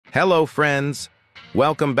Hello, friends.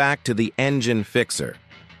 Welcome back to the Engine Fixer,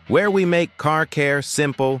 where we make car care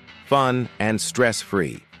simple, fun, and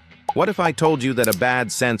stress-free. What if I told you that a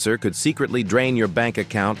bad sensor could secretly drain your bank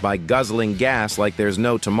account by guzzling gas like there's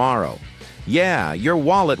no tomorrow? Yeah, your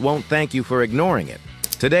wallet won't thank you for ignoring it.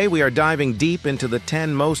 Today we are diving deep into the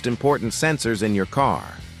 10 most important sensors in your car.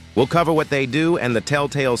 We'll cover what they do and the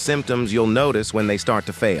telltale symptoms you'll notice when they start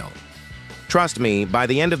to fail. Trust me, by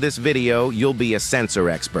the end of this video, you'll be a sensor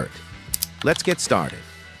expert. Let's get started.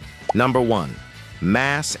 Number 1.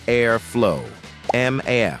 Mass Air Flow,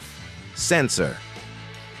 MAF, sensor.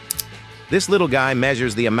 This little guy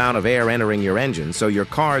measures the amount of air entering your engine so your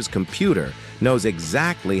car's computer knows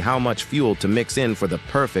exactly how much fuel to mix in for the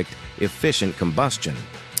perfect, efficient combustion.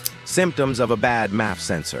 Symptoms of a bad MAF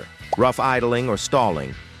sensor: rough idling or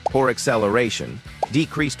stalling, poor acceleration,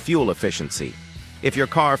 decreased fuel efficiency. If your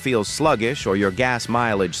car feels sluggish or your gas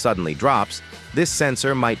mileage suddenly drops, this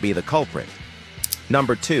sensor might be the culprit.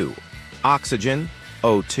 Number 2. Oxygen,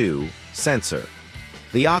 O2, sensor.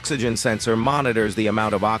 The oxygen sensor monitors the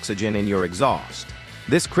amount of oxygen in your exhaust.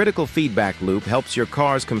 This critical feedback loop helps your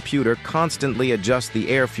car's computer constantly adjust the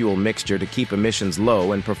air-fuel mixture to keep emissions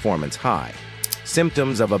low and performance high.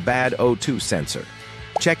 Symptoms of a bad O2 sensor: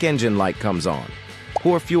 check engine light comes on,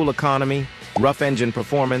 poor fuel economy, rough engine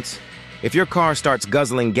performance. If your car starts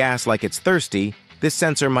guzzling gas like it's thirsty, this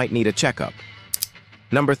sensor might need a checkup.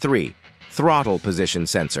 Number 3. Throttle Position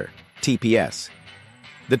Sensor, TPS.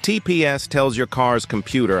 The TPS tells your car's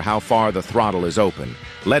computer how far the throttle is open,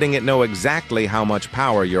 letting it know exactly how much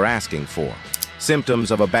power you're asking for.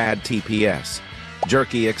 Symptoms of a bad TPS: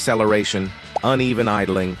 jerky acceleration, uneven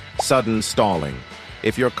idling, sudden stalling.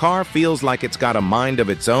 If your car feels like it's got a mind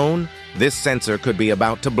of its own, this sensor could be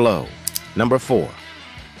about to blow. Number 4.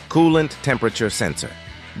 Coolant Temperature Sensor.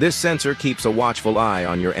 This sensor keeps a watchful eye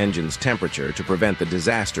on your engine's temperature to prevent the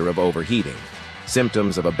disaster of overheating.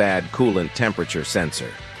 Symptoms of a bad coolant temperature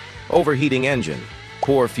sensor: overheating engine,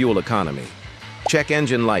 poor fuel economy. Check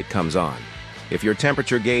engine light comes on. If your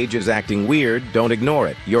temperature gauge is acting weird, don't ignore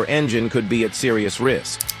it. Your engine could be at serious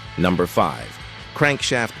risk. Number 5.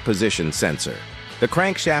 Crankshaft Position Sensor. The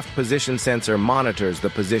Crankshaft Position Sensor monitors the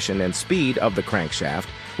position and speed of the crankshaft,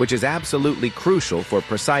 which is absolutely crucial for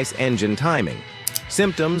precise engine timing.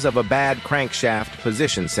 Symptoms of a bad crankshaft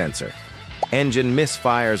position sensor: engine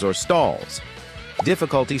misfires or stalls,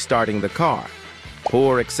 difficulty starting the car,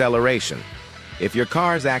 poor acceleration. If your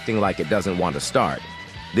car's acting like it doesn't want to start,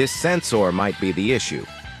 this sensor might be the issue.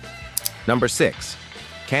 Number 6.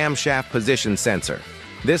 Camshaft Position Sensor.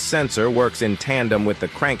 This sensor works in tandem with the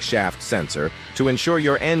crankshaft sensor to ensure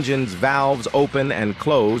your engine's valves open and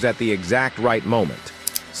close at the exact right moment.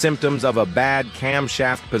 Symptoms of a bad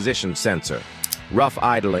camshaft position sensor: rough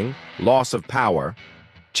idling, loss of power.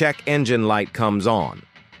 Check engine light comes on.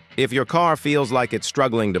 If your car feels like it's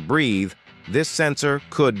struggling to breathe, this sensor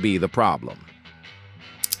could be the problem.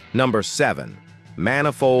 Number 7.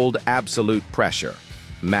 Manifold Absolute Pressure,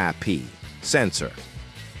 MAP, sensor.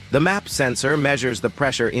 The MAP sensor measures the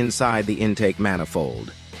pressure inside the intake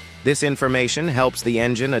manifold. This information helps the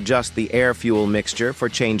engine adjust the air-fuel mixture for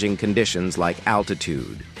changing conditions like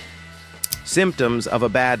altitude. Symptoms of a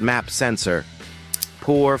bad MAP sensor: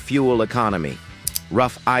 poor fuel economy,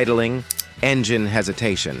 rough idling, engine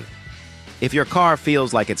hesitation. If your car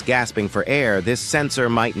feels like it's gasping for air, this sensor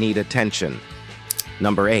might need attention.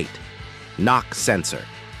 Number 8. Knock Sensor.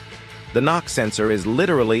 The knock sensor is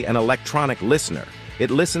literally an electronic listener. It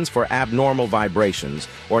listens for abnormal vibrations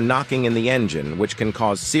or knocking in the engine, which can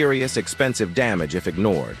cause serious, expensive damage if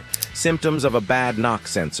ignored. Symptoms of a bad knock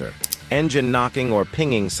sensor: engine knocking or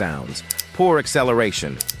pinging sounds, poor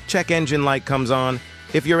acceleration. Check engine light comes on.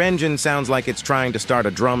 If your engine sounds like it's trying to start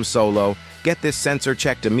a drum solo, get this sensor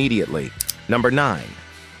checked immediately. Number 9.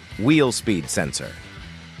 Wheel Speed Sensor.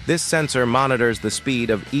 This sensor monitors the speed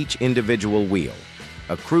of each individual wheel,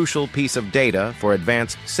 a crucial piece of data for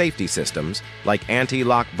advanced safety systems like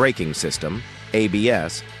anti-lock braking system,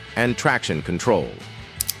 ABS, and traction control.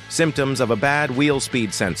 Symptoms of a bad wheel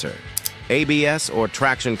speed sensor: ABS or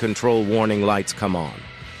traction control warning lights come on,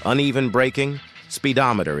 uneven braking,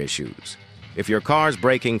 speedometer issues. If your car's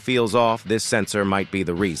braking feels off, this sensor might be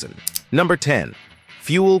the reason. Number 10.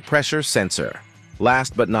 Fuel Pressure Sensor.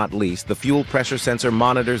 Last but not least, the fuel pressure sensor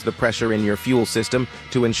monitors the pressure in your fuel system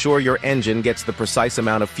to ensure your engine gets the precise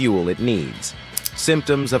amount of fuel it needs.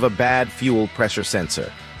 Symptoms of a bad fuel pressure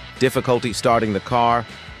sensor: difficulty starting the car,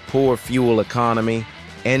 poor fuel economy,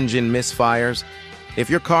 engine misfires.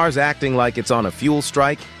 If your car's acting like it's on a fuel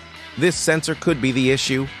strike, this sensor could be the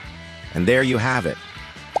issue. And there you have it.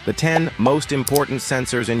 The 10 most important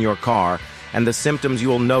sensors in your car and the symptoms you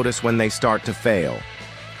will notice when they start to fail.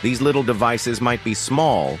 These little devices might be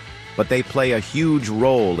small, but they play a huge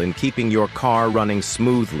role in keeping your car running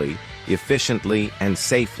smoothly, efficiently, and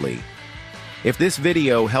safely. If this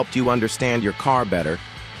video helped you understand your car better,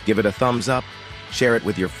 give it a thumbs up, share it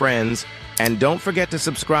with your friends, and don't forget to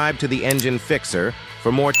subscribe to the Engine Fixer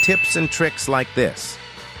for more tips and tricks like this.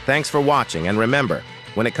 Thanks for watching, and remember,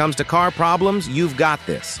 when it comes to car problems, you've got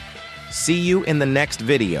this. See you in the next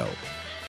video.